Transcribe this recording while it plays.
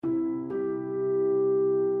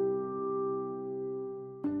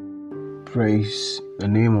Praise the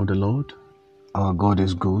name of the Lord. Our God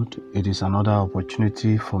is good. It is another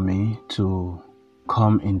opportunity for me to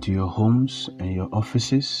come into your homes and your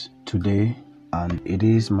offices today. And it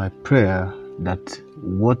is my prayer that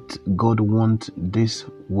what God wants this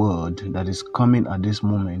word that is coming at this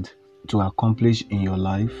moment to accomplish in your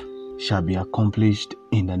life shall be accomplished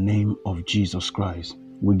in the name of Jesus Christ.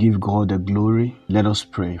 We give God the glory. Let us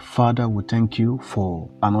pray. Father, we thank you for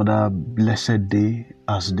another blessed day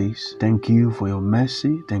as this. Thank you for your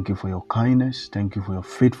mercy. Thank you for your kindness. Thank you for your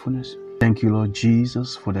faithfulness. Thank you, Lord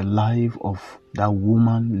Jesus, for the life of that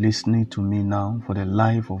woman listening to me now, for the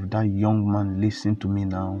life of that young man listening to me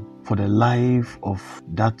now, for the life of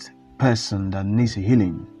that person that needs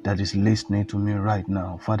healing that is listening to me right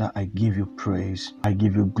now. Father, I give you praise, I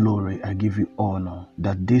give you glory, I give you honor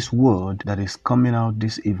that this word that is coming out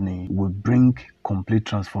this evening will bring complete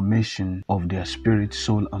transformation of their spirit,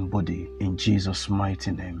 soul, and body in Jesus'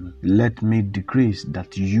 mighty name. Let me decrease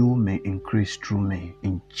that you may increase through me.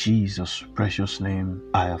 In Jesus' precious name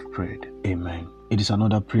I have prayed. Amen. It is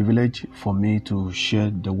another privilege for me to share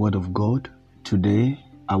the word of God today.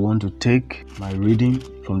 I want to take my reading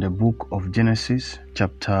from the book of Genesis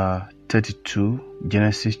chapter 32,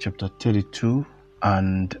 Genesis chapter 32,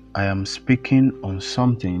 and I am speaking on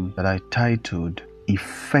something that I titled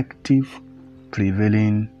Effective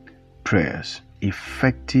Prevailing Prayers.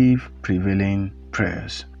 Effective Prevailing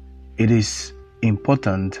Prayers. It is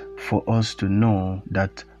important for us to know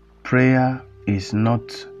that prayer is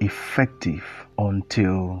not effective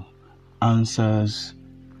until answers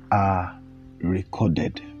are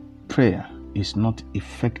recorded. Prayer is not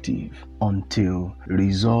effective until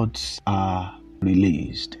results are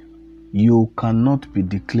released. You cannot be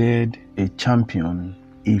declared a champion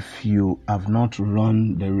if you have not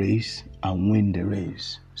run the race and win the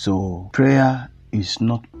race. So prayer is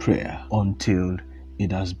not prayer until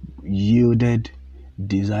it has yielded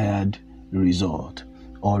desired result,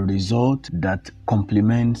 or result that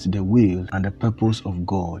complements the will and the purpose of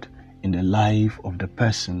God in the life of the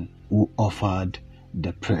person who offered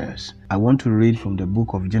the prayers. I want to read from the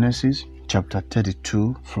book of Genesis chapter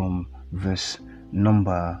 32 from verse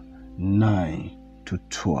number 9 to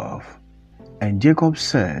 12. And Jacob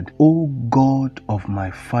said, O God of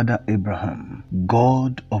my father Abraham,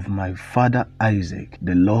 God of my father Isaac,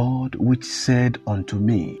 the Lord which said unto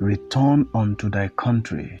me, Return unto thy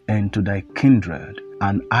country and to thy kindred,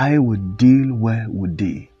 and I will deal well with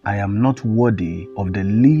thee. I am not worthy of the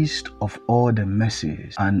least of all the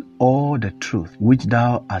mercies and all the truth which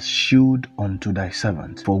thou hast shewed unto thy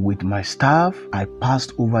servant. For with my staff I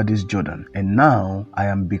passed over this Jordan, and now I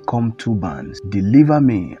am become two bands. Deliver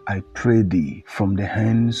me, I pray thee, from the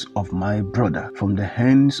hands of my brother, from the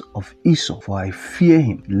hands of Esau, for I fear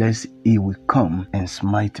him, lest he will come and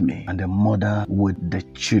smite me, and the mother with the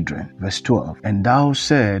children. Verse 12. And thou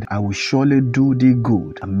said, I will surely do thee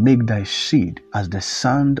good, and make thy seed as the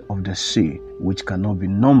sand of the sea, which cannot be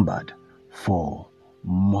numbered for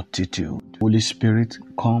multitude. Holy Spirit,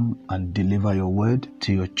 come and deliver your word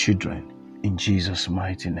to your children in Jesus'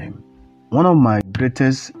 mighty name. One of my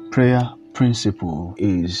greatest prayer principle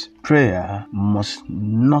is prayer must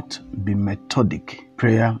not be methodic.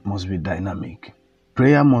 Prayer must be dynamic.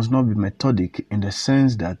 Prayer must not be methodic in the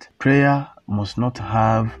sense that prayer must not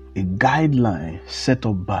have a guideline set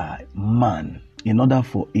up by man in order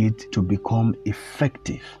for it to become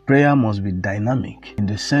effective. Prayer must be dynamic in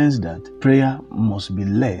the sense that prayer must be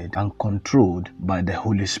led and controlled by the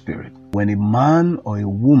Holy Spirit. When a man or a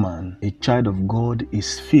woman, a child of God,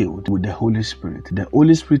 is filled with the Holy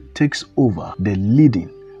Spirit takes over the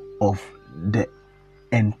leading of the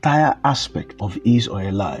entire aspect of his or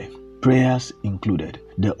her life, prayers included.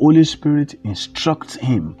 The Holy Spirit instructs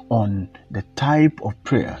him on the type of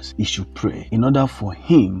prayers he should pray in order for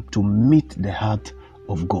him to meet the heart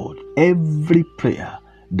of God. Every prayer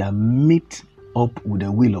that meets up with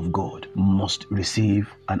the will of God must receive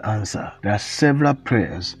an answer. There are several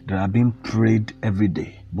prayers that are being prayed every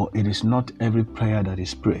day, but it is not every prayer that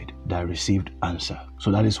is prayed that received answer.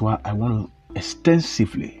 So that is why I want to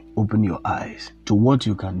extensively open your eyes to what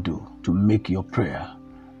you can do to make your prayer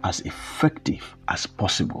as effective as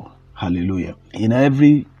possible. Hallelujah. In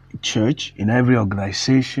every church, in every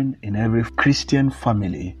organization, in every Christian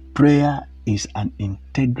family, prayer is an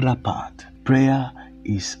integral part. Prayer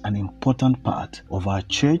is an important part of our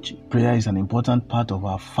church. Prayer is an important part of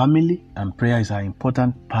our family, and prayer is an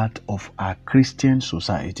important part of our Christian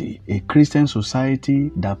society. A Christian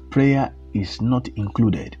society that prayer is not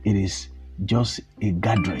included. It is just a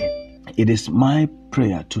gathering. It is my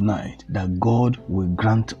prayer tonight that God will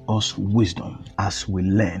grant us wisdom as we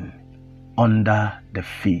learn under the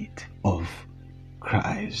feet of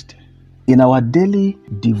Christ. In our daily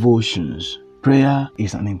devotions, prayer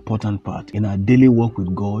is an important part. In our daily walk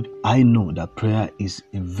with God, I know that prayer is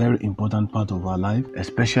a very important part of our life,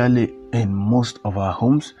 especially in most of our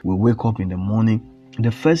homes. We wake up in the morning.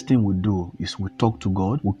 The first thing we do is we talk to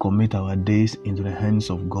God. We commit our days into the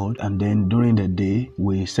hands of God. And then during the day,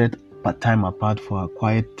 we set time apart for a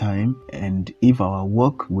quiet time. And if our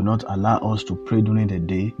work will not allow us to pray during the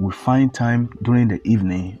day, we find time during the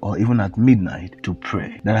evening or even at midnight to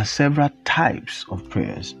pray. There are several types of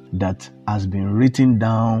prayers that has been written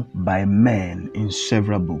down by men in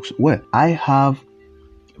several books. Well, I have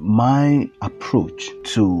my approach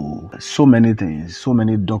to so many things, so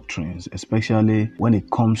many doctrines, especially when it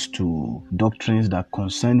comes to doctrines that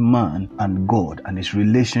concern man and God and his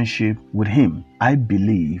relationship with him. I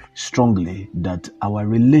believe strongly that our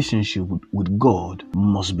relationship with God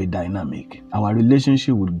must be dynamic. Our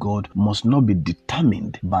relationship with God must not be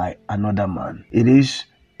determined by another man. It is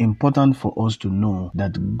important for us to know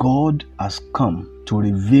that God has come to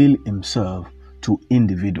reveal himself to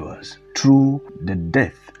individuals through the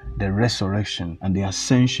death, the resurrection, and the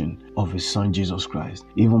ascension of his son Jesus Christ.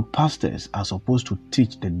 Even pastors are supposed to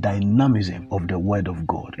teach the dynamism of the word of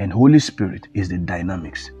God, and Holy Spirit is the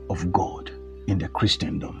dynamics of God in the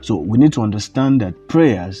Christendom. So we need to understand that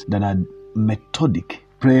prayers that are methodic,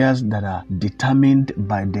 prayers that are determined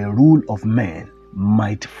by the rule of man,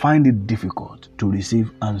 might find it difficult to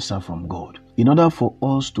receive answer from God. In order for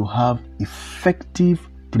us to have effective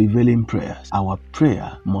prevailing prayers, our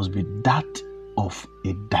prayer must be that of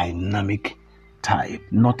a dynamic type,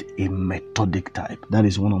 not a methodic type. That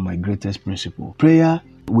is one of my greatest principles. Prayer,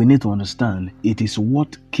 we need to understand, it is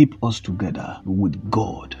what keeps us together with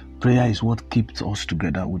God. Prayer is what keeps us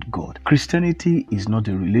together with God. Christianity is not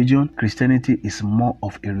a religion. Christianity is more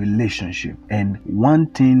of a relationship. And one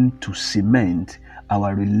thing to cement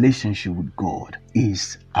our relationship with God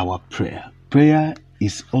is our prayer. Prayer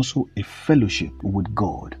is also a fellowship with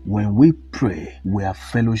God. When we pray, we are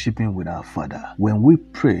fellowshipping with our Father. When we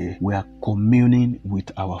pray, we are communing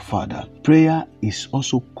with our Father. Prayer is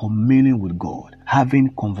also communing with God, having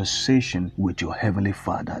conversation with your Heavenly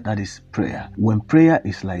Father. That is prayer. When prayer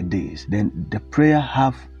is like this, then the prayer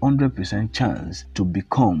have 100% chance to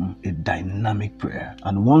become a dynamic prayer.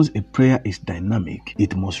 And once a prayer is dynamic,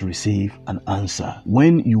 it must receive an answer.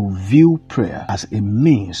 When you view prayer as a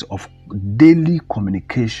means of daily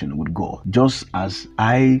communication with God, just as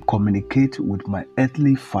I communicate with my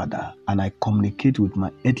earthly father, and I communicate with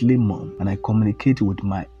my earthly mom, and I communicate with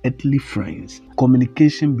my earthly friends,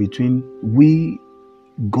 communication between we,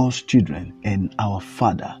 God's children, and our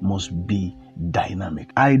Father must be dynamic.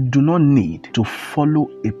 I do not need to follow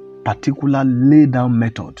a particular lay down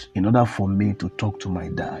method in order for me to talk to my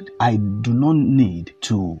dad. I do not need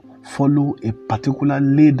to follow a particular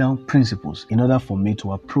lay down principles in order for me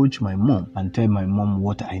to approach my mom and tell my mom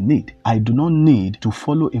what I need. I do not need to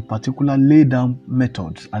follow a particular lay down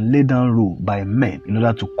methods and lay down rule by men in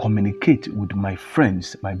order to communicate with my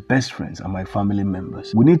friends, my best friends, and my family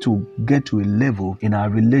members. We need to get to a level in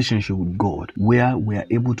our relationship with God where we are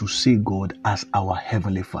able to see God as our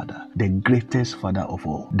Heavenly Father, the greatest Father of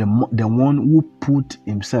all, the one who put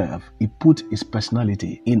himself, he put his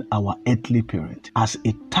personality in our earthly parent as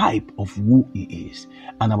a type of who he is,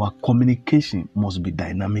 and our communication must be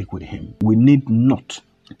dynamic with him. We need not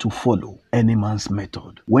to follow any man's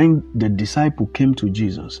method. When the disciple came to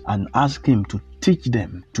Jesus and asked him to teach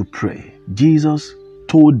them to pray, Jesus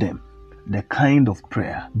told them the kind of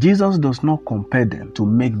prayer. Jesus does not compel them to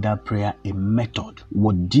make that prayer a method.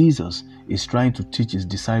 What Jesus is trying to teach his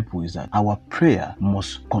disciples is that our prayer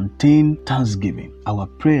must contain thanksgiving. Our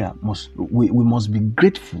prayer we must be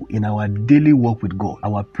grateful in our daily walk with God.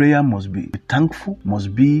 Our prayer must be thankful,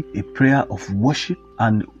 must be a prayer of worship,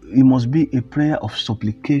 and it must be a prayer of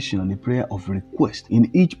supplication and a prayer of request. In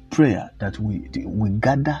each prayer that we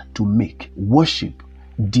gather to make, worship,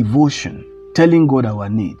 devotion, telling God our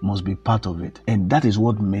need must be part of it. And that is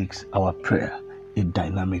what makes our prayer a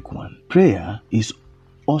dynamic one. Prayer is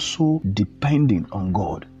also depending on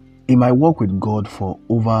God. In my work with God for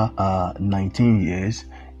over 19 years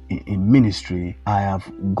in ministry, I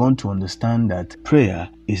have gone to understand that prayer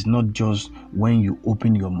is not just when you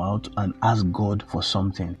open your mouth and ask God for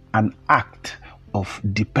something. An act of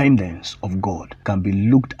dependence of God can be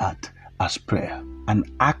looked at as prayer. An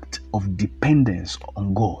act of dependence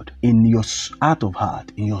on God. In your heart of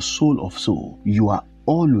heart, in your soul of soul, you are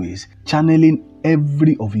always channeling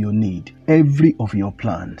every of your need, every of your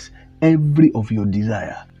plans, every of your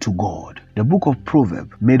desire to God. The book of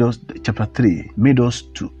Proverbs chapter 3 made us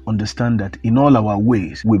to understand that in all our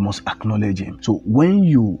ways we must acknowledge him. So when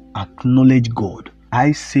you acknowledge God,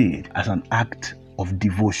 I see it as an act of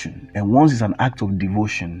devotion. And once it's an act of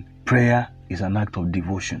devotion, prayer is an act of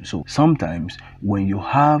devotion. So sometimes when you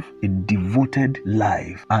have a devoted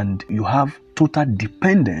life and you have total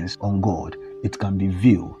dependence on God, it can be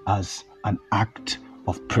viewed as an act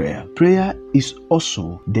of prayer. Prayer is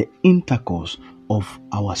also the intercourse of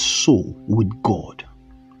our soul with God,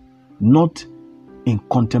 not in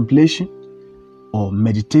contemplation or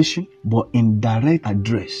meditation, but in direct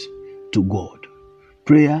address to God.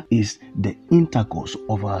 Prayer is the intercourse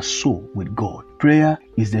of our soul with God. Prayer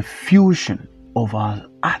is the fusion of our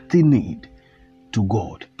earthly need to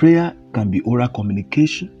God. Prayer can be oral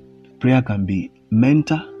communication. Prayer can be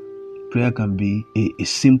mental. Prayer can be a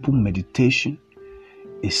simple meditation,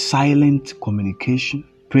 a silent communication.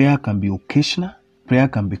 Prayer can be occasional. Prayer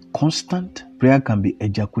can be constant. Prayer can be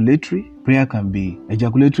ejaculatory. Prayer can be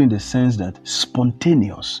ejaculatory in the sense that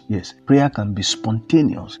spontaneous. Yes, prayer can be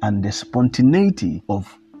spontaneous, and the spontaneity of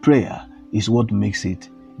prayer is what makes it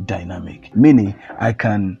dynamic. Meaning, I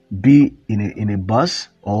can be in a bus,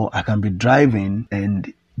 or I can be driving,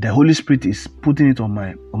 and the Holy Spirit is putting it on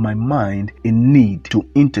my mind in need to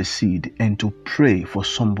intercede and to pray for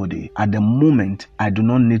somebody. At the moment, I do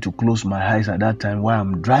not need to close my eyes at that time. While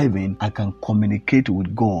I'm driving, I can communicate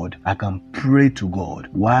with God. I can pray to God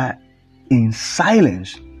while in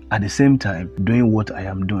silence at the same time doing what I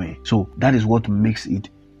am doing. So that is what makes it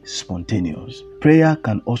spontaneous. Prayer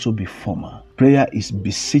can also be formal. Prayer is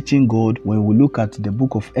beseeching God. When we look at the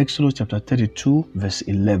book of Exodus chapter 32 verse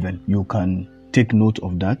 11, you can take note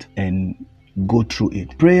of that and go through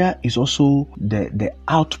it. Prayer is also the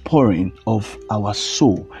outpouring of our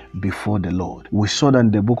soul before the Lord. We saw that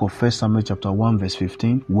in the book of 1 Samuel chapter 1 verse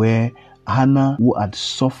 15, where Hannah, who had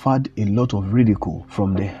suffered a lot of ridicule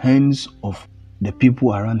from the hands of the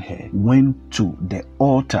people around her, went to the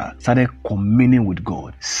altar, started communing with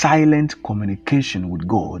God, silent communication with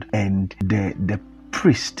God, and the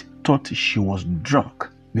priest thought she was drunk,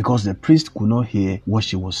 because the priest could not hear what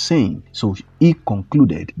she was saying. So he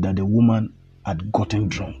concluded that the woman had gotten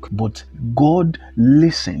drunk. But God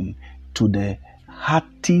listened to the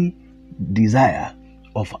hearty desire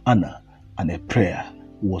of Anna, and a prayer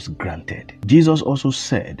was granted. Jesus also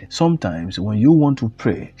said, sometimes when you want to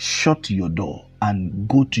pray, shut your door and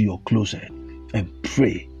go to your closet and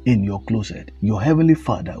pray in your closet. Your heavenly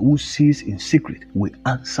Father, who sees in secret, will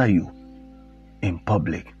answer you in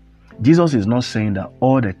public. Jesus is not saying that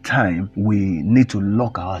all the time we need to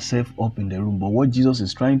lock ourselves up in the room, but what Jesus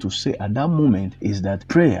is trying to say at that moment is that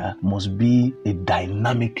prayer must be a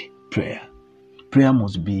dynamic prayer. Prayer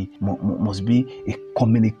must be a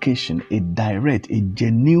communication, a direct, a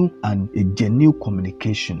genuine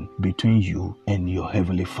communication between you and your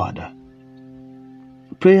heavenly Father.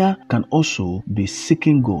 Prayer can also be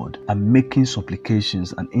seeking God and making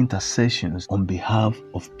supplications and intercessions on behalf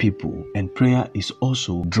of people. And prayer is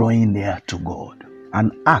also drawing near to God.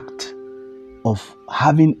 An act of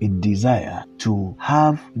having a desire to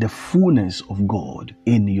have the fullness of God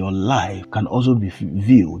in your life can also be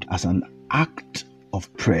viewed as an act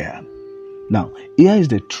of prayer. Now, here is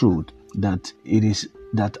the truth that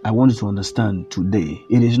I want you to understand today.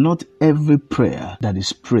 It is not every prayer that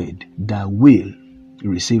is prayed that will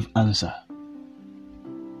receive answer.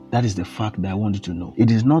 That is the fact that I want you to know. It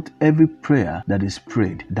is not every prayer that is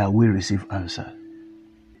prayed that will receive answer.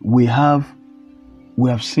 We have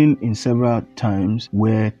seen in several times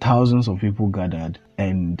where thousands of people gathered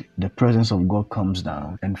and the presence of God comes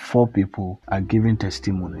down and 4 people are giving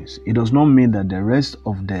testimonies. It does not mean that the rest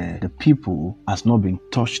of the people has not been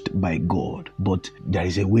touched by God, but there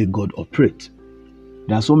is a way God operates.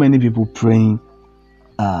 There are so many people praying.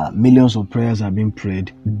 Millions of prayers are being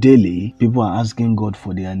prayed daily. People are asking God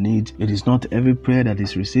for their needs. It is not every prayer that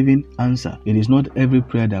is receiving answer. It is not every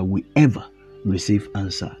prayer that will ever receive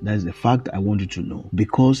answer. That is the fact I want you to know.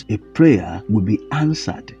 Because a prayer will be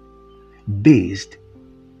answered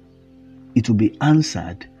it will be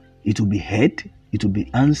answered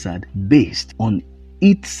based on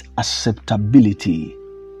its acceptability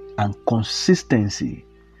and consistency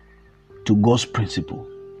to God's principle.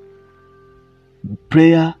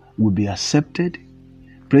 Prayer will be accepted.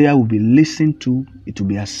 Prayer will be listened to. It will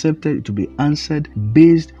be accepted. It will be answered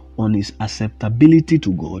based on its acceptability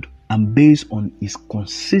to God and based on its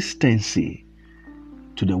consistency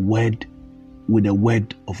to the word, with the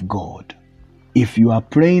word of God. If you are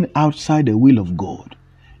praying outside the will of God,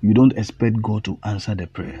 you don't expect God to answer the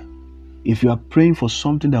prayer. If you are praying for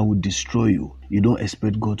something that will destroy you, you don't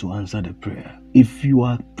expect God to answer the prayer. If you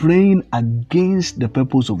are praying against the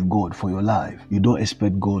purpose of God for your life, you don't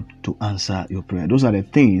expect God to answer your prayer. Those are the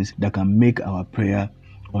things that can make our prayer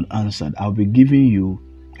unanswered. I'll be giving you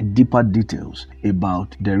deeper details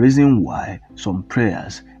about the reason why some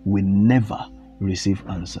prayers will never receive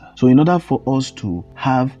answer. So in order for us to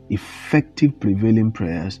have effective prevailing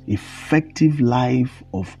prayers, effective life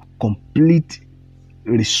of complete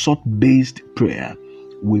result-based prayer,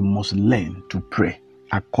 we must learn to pray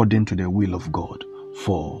according to the will of God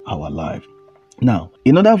for our life. Now,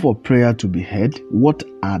 in order for prayer to be heard, what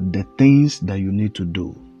are the things that you need to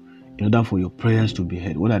do? In order for your prayers to be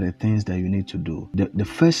heard, what are the things that you need to do? The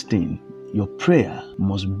first thing, your prayer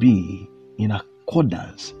must be in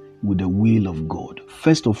accordance with the will of God.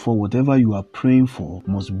 First of all, whatever you are praying for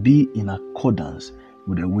must be in accordance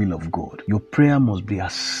with the will of God. Your prayer must be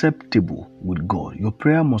acceptable with God. Your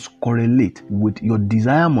prayer must correlate with your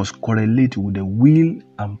desire, must correlate with the will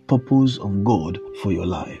and purpose of God for your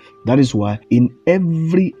life. That is why in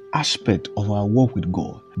every aspect of our walk with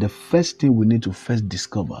God, the first thing we need to first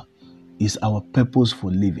discover is our purpose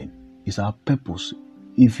for living. It's our purpose.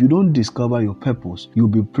 If you don't discover your purpose, you'll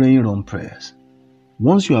be praying wrong prayers.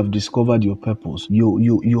 Once you have discovered your purpose,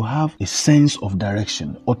 you have a sense of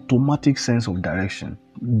direction, automatic sense of direction.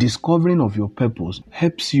 Discovering of your purpose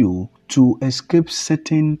helps you to escape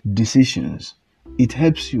certain decisions. It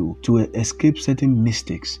helps you to escape certain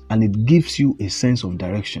mistakes, and it gives you a sense of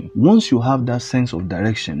direction. Once you have that sense of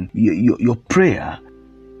direction, your prayer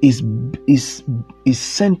is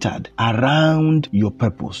centered around your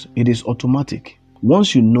purpose. It is automatic.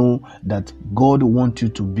 Once you know that God wants you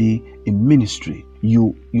to be in ministry,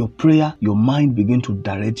 your prayer, your mind begin to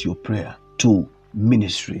direct your prayer to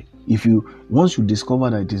ministry. Once you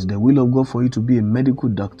discover that it is the will of God for you to be a medical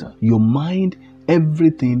doctor, your mind,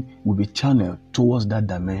 everything will be channeled towards that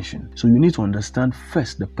dimension. So you need to understand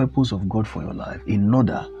first the purpose of God for your life in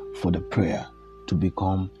order for the prayer to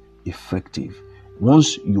become effective.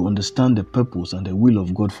 Once you understand the purpose and the will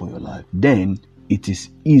of God for your life, then it is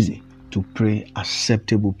easy to pray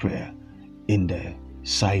acceptable prayer in the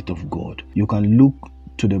sight of God. You can look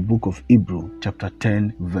to the book of Hebrews chapter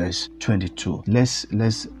 10 verse 22. Let's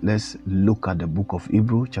look at the book of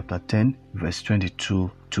Hebrews chapter 10 verse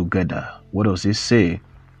 22 together. What does it say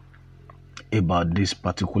about this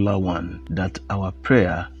particular one? That our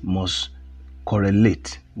prayer must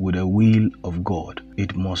correlate with the will of God.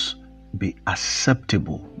 It must be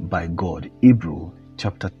acceptable by God. Hebrews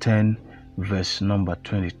chapter 10 verse number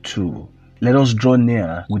 22. Let us draw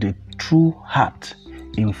near with a true heart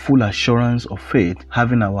in full assurance of faith,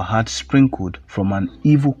 having our hearts sprinkled from an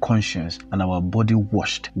evil conscience and our body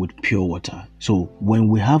washed with pure water. So when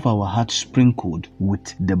we have our hearts sprinkled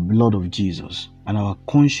with the blood of Jesus and our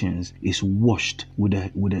conscience is washed with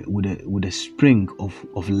a spring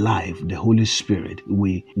of life, the Holy Spirit,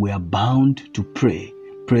 we are bound to pray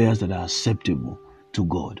prayers that are acceptable to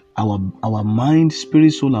God. Our mind,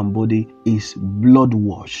 spirit, soul, and body is blood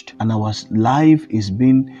washed, and our life is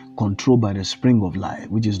being controlled by the spring of life,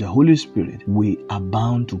 which is the Holy Spirit. We are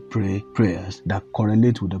bound to pray prayers that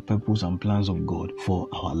correlate with the purpose and plans of God for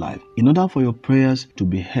our life. In order for your prayers to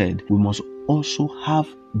be heard, we must also have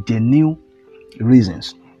genuine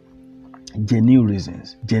reasons,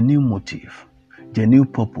 genuine motive, genuine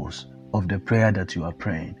purpose of the prayer that you are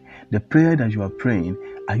praying. The prayer that you are praying,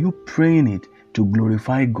 are you praying it to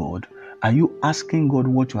glorify God? Are you asking God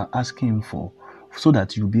what you are asking Him for so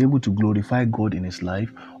that you'll be able to glorify God in His life?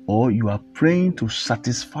 Or you are praying to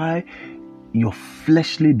satisfy your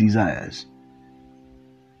fleshly desires?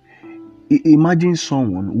 Imagine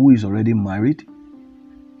someone who is already married.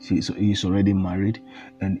 He is already married,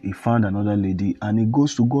 and he found another lady, and he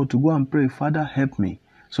goes to God to go and pray, Father, help me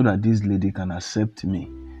so that this lady can accept me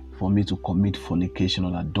for me to commit fornication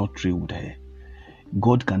or adultery with her.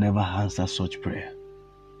 God can never answer such prayer.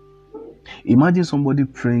 Imagine somebody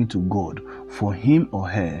praying to God for him or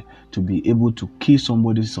her to be able to kill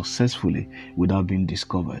somebody successfully without being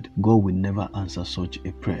discovered. God will never answer such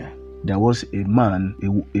a prayer. There was a man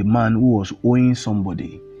who was owing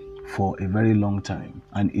somebody for a very long time,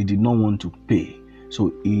 and he did not want to pay.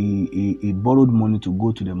 So he borrowed money to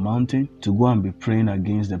go to the mountain to go and be praying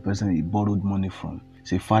against the person he borrowed money from.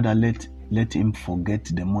 Say, Father, let him forget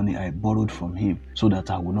the money I borrowed from him so that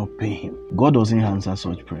I will not pay him. God doesn't answer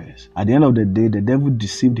such prayers. At the end of the day, the devil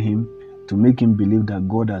deceived him to make him believe that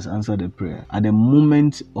God has answered the prayer. At the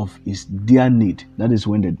moment of his dire need, that is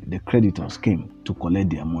when the creditors came to collect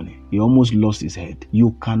their money. He almost lost his head.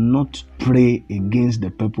 You cannot pray against the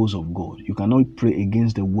purpose of God. You cannot pray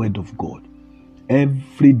against the word of God.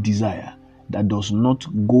 Every desire that does not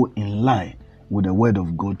go in line with the word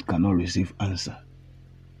of God cannot receive answer.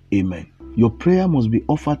 Amen. Your prayer must be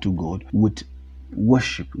offered to God with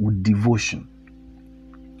worship, with devotion,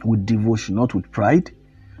 not with pride,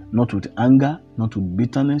 not with anger, not with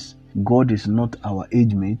bitterness. God is not our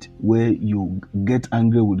age mate where you get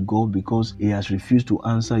angry with God because he has refused to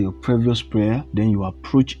answer your previous prayer. Then you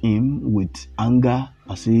approach him with anger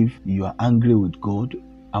as if you are angry with God.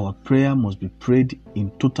 Our prayer must be prayed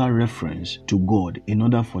in total reference to God in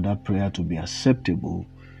order for that prayer to be acceptable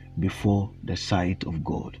before the sight of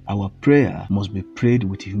God. Our prayer must be prayed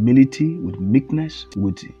with humility, with meekness,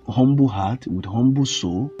 with humble heart, with humble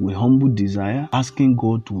soul, with humble desire, asking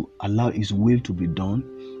God to allow his will to be done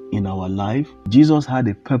in our life. Jesus had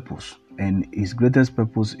a purpose, and his greatest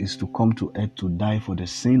purpose is to come to earth to die for the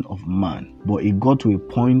sin of man. But it got to a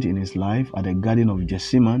point in his life at the Garden of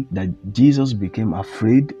Gethsemane that Jesus became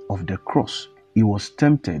afraid of the cross. He was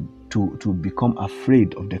tempted to become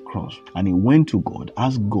afraid of the cross, and he went to God,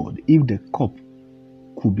 asked God if the cup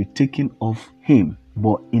could be taken off him.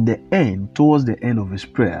 But in the end, towards the end of his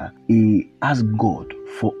prayer, he asked God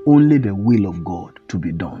for only the will of God to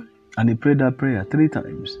be done. And he prayed that prayer 3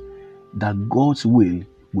 times, that God's will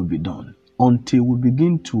be done. Until we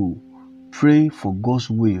begin to pray for God's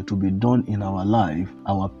will to be done in our life,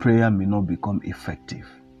 our prayer may not become effective.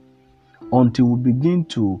 Until we begin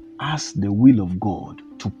to ask the will of God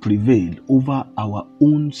to prevail over our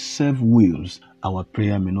own self-wills, our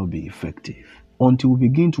prayer may not be effective. Until we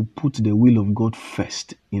begin to put the will of God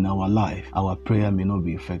first in our life, our prayer may not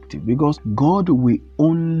be effective. Because God will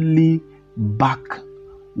only back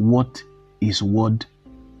what his word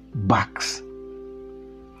backs.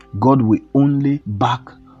 God will only back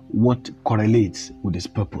what correlates with his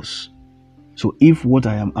purpose. So if what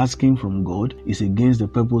I am asking from God is against the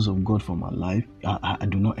purpose of God for my life, I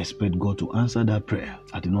do not expect God to answer that prayer.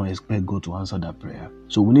 I do not expect God to answer that prayer.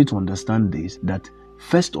 So we need to understand this, that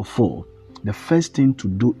first of all, the first thing to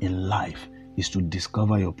do in life is to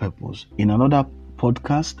discover your purpose. In another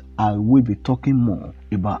podcast, I will be talking more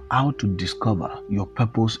about how to discover your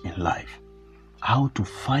purpose in life. How to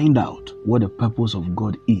find out what the purpose of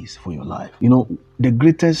God is for your life. You know, the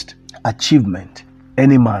greatest achievement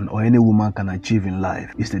any man or any woman can achieve in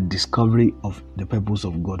life is the discovery of the purpose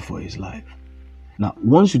of God for his life. Now,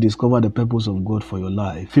 once you discover the purpose of God for your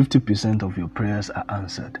life, 50% of your prayers are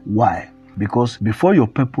answered. Why? Because before your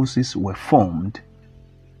purposes were formed,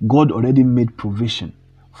 God already made provision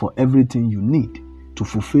for everything you need to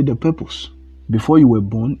fulfill the purpose. Before you were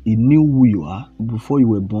born, he knew who you are. Before you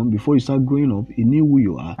were born, before you start growing up, he knew who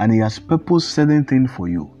you are, and he has purposed certain things for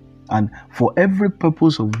you. And for every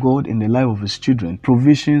purpose of God in the life of his children,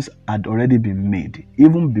 provisions had already been made,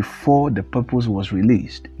 even before the purpose was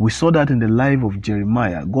released. We saw that in the life of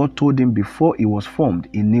Jeremiah. God told him before he was formed,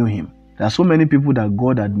 he knew him. There are so many people that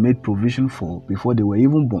God had made provision for before they were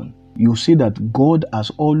even born. You see that God has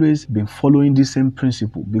always been following the same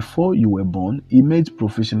principle. Before you were born, he made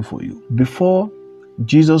provision for you. Before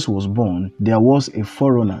Jesus was born, there was a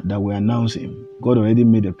forerunner that will announce him. God already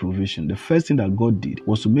made a provision. The first thing that God did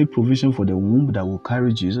was to make provision for the womb that will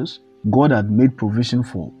carry Jesus. God had made provision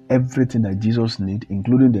for everything that Jesus needs,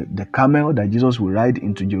 including the camel that Jesus will ride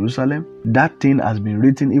into Jerusalem. That thing has been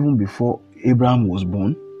written even before Abraham was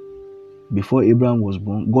born. Before Abraham was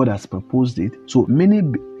born, God has proposed it. So many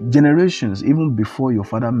generations, even before your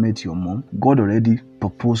father met your mom, God already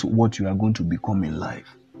proposed what you are going to become in life.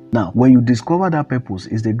 Now, when you discover that purpose,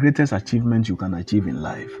 is the greatest achievement you can achieve in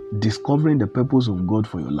life. Discovering the purpose of God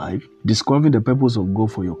for your life, discovering the purpose of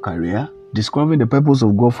God for your career, discovering the purpose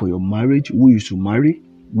of God for your marriage, who you should marry,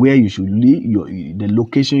 where you should live, the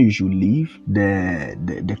location you should live,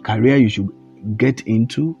 the career you should get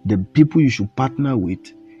into, the people you should partner with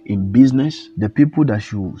in business, the people that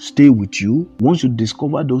should stay with you. Once you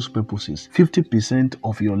discover those purposes, 50%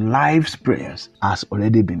 of your life's prayers has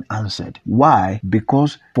already been answered. Why?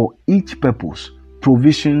 Because for each purpose,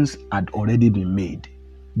 provisions had already been made.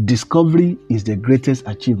 Discovery is the greatest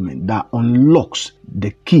achievement that unlocks the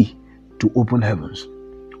key to open heavens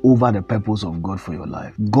over the purpose of God for your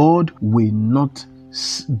life. God will not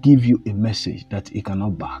give you a message that he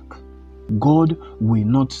cannot back. God will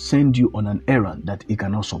not send you on an errand that he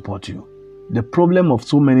cannot support you. The problem of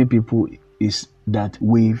so many people is that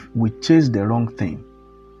we chase the wrong thing.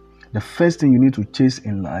 The first thing you need to chase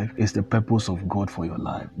in life is the purpose of God for your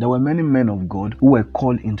life. There were many men of God who were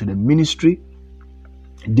called into the ministry.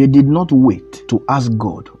 They did not wait to ask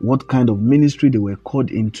God what kind of ministry they were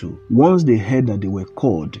called into. Once they heard that they were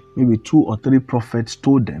called, maybe 2 or 3 prophets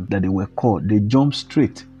told them that they were called, they jumped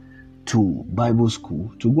straight to Bible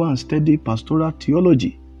school to go and study pastoral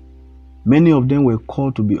theology. Many of them were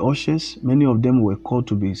called to be ushers. Many of them were called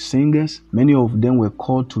to be singers. Many of them were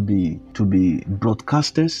called to be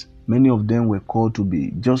broadcasters. Many of them were called to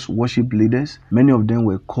be just worship leaders. Many of them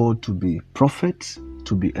were called to be prophets,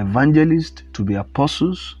 to be evangelists, to be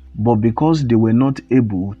apostles. But because they were not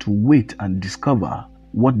able to wait and discover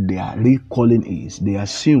what their real calling is, they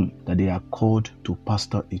assume that they are called to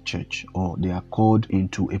pastor a church or they are called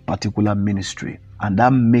into a particular ministry. And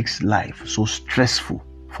that makes life so stressful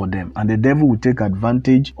for them. And the devil will take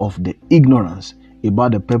advantage of the ignorance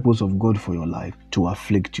about the purpose of God for your life to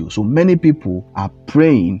afflict you. So many people are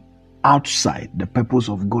praying outside the purpose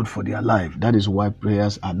of God for their life. That is why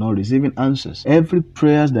prayers are not receiving answers. Every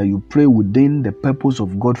prayer that you pray within the purpose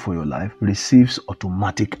of God for your life receives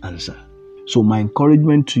automatic answer. So my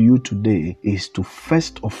encouragement to you today is to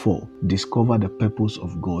first of all discover the purpose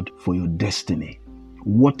of God for your destiny.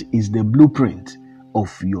 What is the blueprint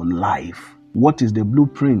of your life? What is the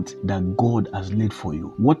blueprint that God has laid for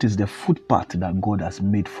you? What is the footpath that God has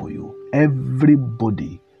made for you?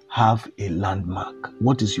 Everybody have a landmark.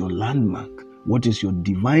 What is your landmark? What is your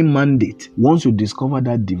divine mandate? Once you discover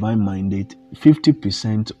that divine mandate,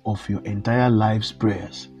 50% of your entire life's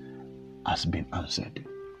prayers has been answered.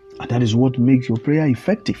 And that is what makes your prayer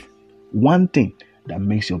effective. One thing that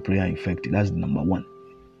makes your prayer effective, that's number one.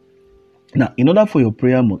 Now, in order for your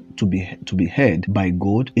prayer to be heard by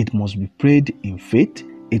God, it must be prayed in faith.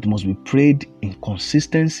 It must be prayed in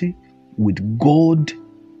consistency with God.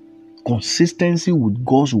 Consistency with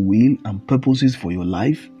God's will and purposes for your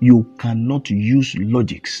life. You cannot use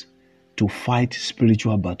logics to fight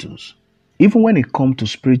spiritual battles. Even when it comes to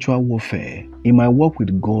spiritual warfare, in my work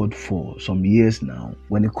with God for some years now,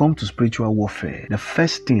 when it comes to spiritual warfare, the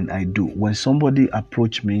first thing I do when somebody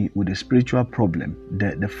approaches me with a spiritual problem,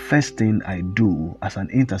 the first thing I do as an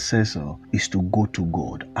intercessor is to go to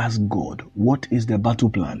God. Ask God, what is the battle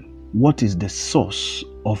plan? What is the source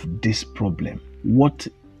of this problem? What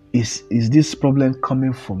is this problem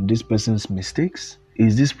coming from this person's mistakes?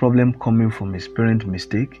 Is this problem coming from his parent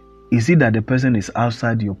mistake? Is it that the person is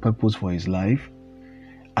outside your purpose for his life?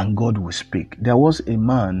 And God will speak. There was a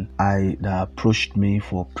man that approached me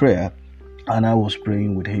for prayer, and I was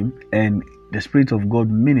praying with him, and the Spirit of God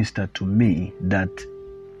ministered to me that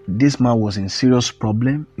this man was in serious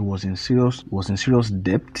problem. He was in serious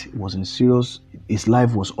debt. His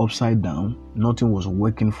life was upside down. Nothing was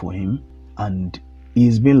working for him, and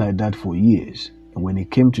he's been like that for years. And when he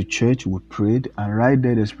came to church, we prayed, and right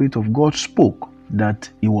there the Spirit of God spoke that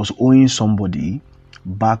he was owing somebody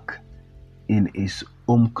back in his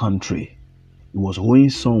home country. He was owing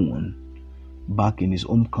someone back in his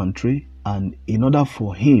home country, and in order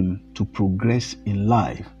for him to progress in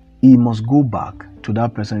life, he must go back to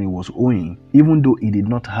that person he was owing. Even though he did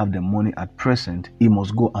not have the money at present, he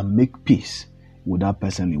must go and make peace with that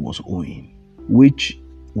person he was owing, which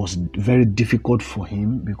was very difficult for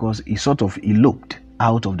him because he sort of eloped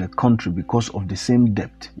out of the country because of the same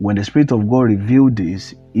debt. When the Spirit of God revealed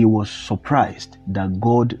this, he was surprised that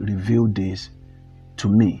God revealed this to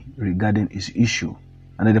me regarding his issue.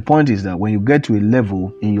 And the point is that when you get to a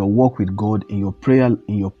level in your walk with God, in your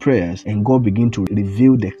prayers, and God begin to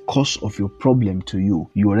reveal the cause of your problem to you,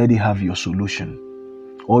 you already have your solution.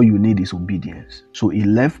 All you need is obedience. So he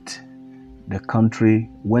left the country,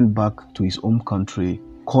 went back to his home country,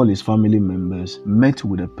 called his family members, met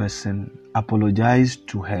with a person, apologized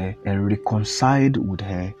to her, and reconciled with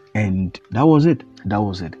her, and that was it.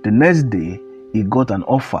 The next day, he got an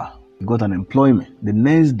offer. He got an employment the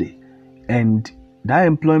next day, and that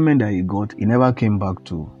employment that he got, he never came back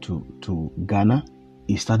to Ghana.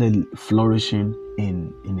 He started flourishing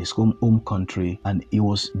in his home country, and he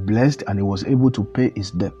was blessed, and he was able to pay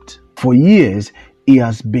his debt. For years, he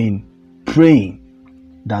has been praying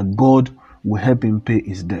that God will help him pay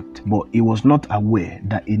his debt, but he was not aware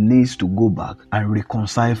that he needs to go back and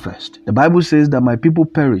reconcile first. The Bible says that my people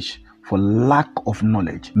perish for lack of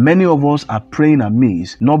knowledge. Many of us are praying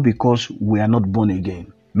amiss not because we are not born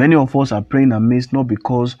again. Many of us are praying amiss not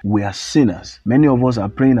because we are sinners. Many of us are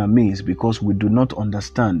praying amiss because we do not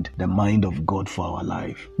understand the mind of God for our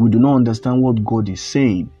life. We do not understand what God is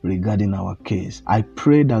saying regarding our case. I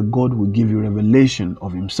pray that God will give you revelation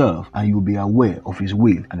of himself and you'll be aware of his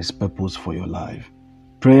will and his purpose for your life.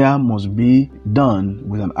 Prayer must be done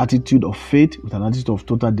with an attitude of faith, with an attitude of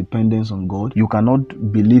total dependence on God. You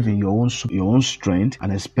cannot believe in your own strength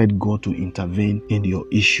and expect God to intervene in your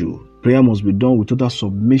issue. Prayer must be done with total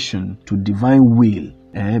submission to divine will,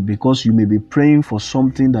 because you may be praying for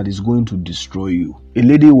something that is going to destroy you. A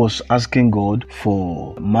lady was asking God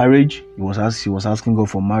for marriage. She was asking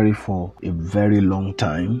God for marriage for a very long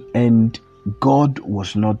time, and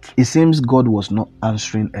it seems God was not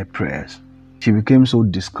answering her prayers. She became so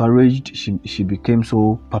discouraged, she became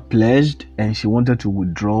so perplexed, and she wanted to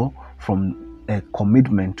withdraw from a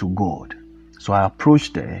commitment to God. So I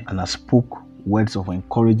approached her and I spoke words of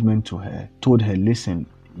encouragement to her, told her, listen,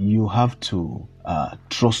 you have to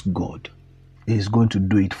trust God. He's going to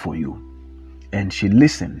do it for you. And she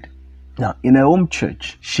listened. Now, in her home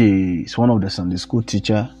church, she is one of the Sunday school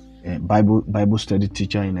teacher, Bible study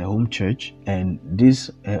teacher in her home church. And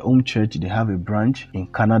this home church, they have a branch in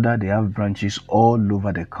Canada. They have branches all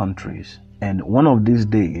over the countries. And one of these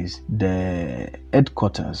days, the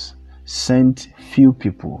headquarters sent few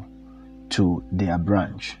people to their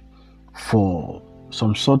branch for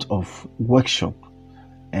some sort of workshop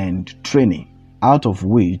and training, out of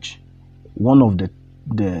which one of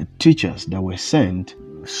the teachers that were sent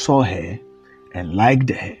saw her and liked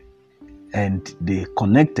her, and they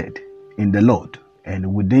connected in the Lord.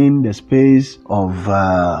 And within the space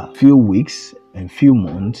of few weeks and few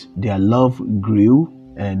months, their love grew,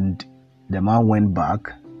 and the man went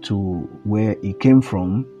back to where he came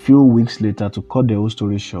from. Few weeks later, to cut the whole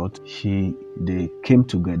story short, they came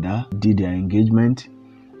together, did their engagement.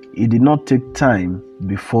 It did not take time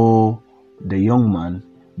before the young man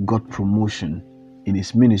got promotion in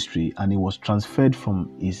his ministry, and he was transferred from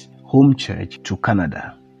his home church to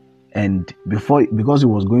Canada. And because he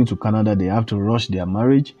was going to Canada, they have to rush their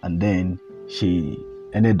marriage, and then she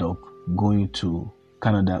ended up going to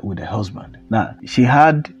Canada with her husband. Now, she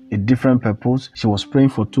had a different purpose. She was praying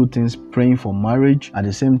for two things: praying for marriage, at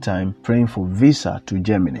the same time praying for visa to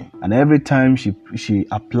Germany. And every time she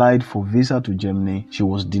applied for visa to Germany, she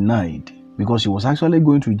was denied, because she was actually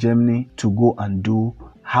going to Germany to go and do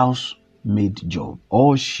housemaid job.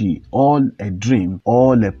 All a dream,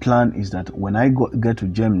 all a plan is that when I get to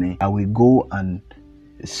Germany, I will go and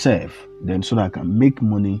serve, then so that I can make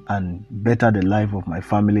money and better the life of my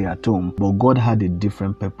family at home. But God had a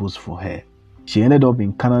different purpose for her. She ended up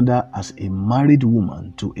in Canada as a married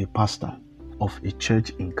woman to a pastor of a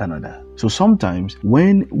church in Canada. So sometimes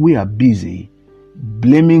when we are busy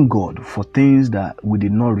blaming God for things that we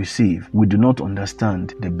did not receive, we do not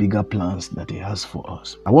understand the bigger plans that He has for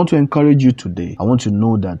us. I want to encourage you today. I want you to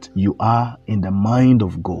know that you are in the mind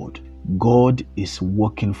of God. God is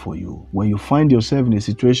working for you. When you find yourself in a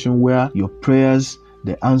situation where your prayers,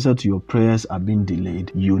 the answer to your prayers are being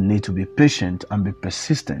delayed, you need to be patient and be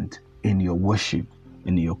persistent in your worship,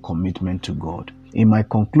 in your commitment to God. In my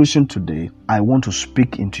conclusion today, I want to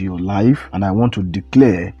speak into your life, and I want to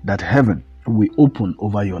declare that heaven will open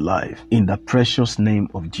over your life in the precious name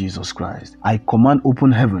of Jesus Christ. I command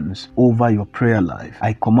open heavens over your prayer life.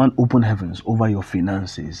 I command open heavens over your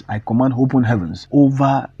finances. I command open heavens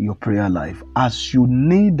over your prayer life. As you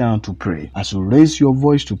kneel down to pray, as you raise your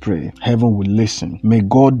voice to pray, heaven will listen. May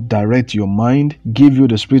God direct your mind, give you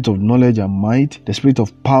the spirit of knowledge and might, the spirit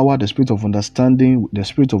of power, the spirit of understanding, the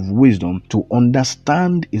spirit of wisdom, to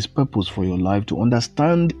understand His purpose for your life, to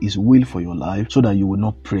understand His will for your life, so that you will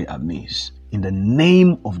not pray amiss. In the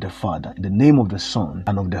name of the Father, in the name of the Son,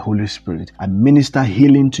 and of the Holy Spirit, I minister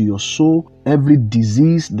healing to your soul. Every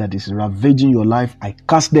disease that is ravaging your life, I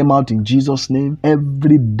cast them out in Jesus' name.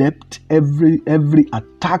 Every debt, every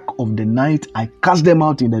attack of the night, I cast them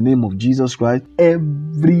out in the name of Jesus Christ.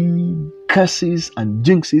 Every curses and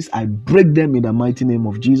jinxes, I break them in the mighty name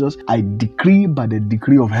of Jesus. I decree by the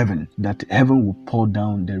decree of heaven that heaven will pour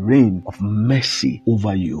down the rain of mercy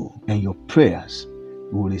over you, and your prayers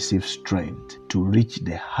will receive strength to reach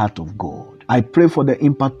the heart of God. I pray for the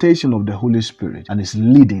impartation of the Holy Spirit and His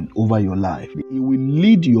leading over your life. He will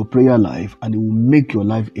lead your prayer life, and it will make your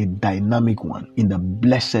life a dynamic one, in the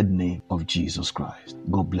blessed name of Jesus Christ.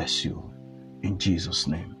 God bless you in Jesus'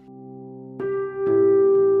 name.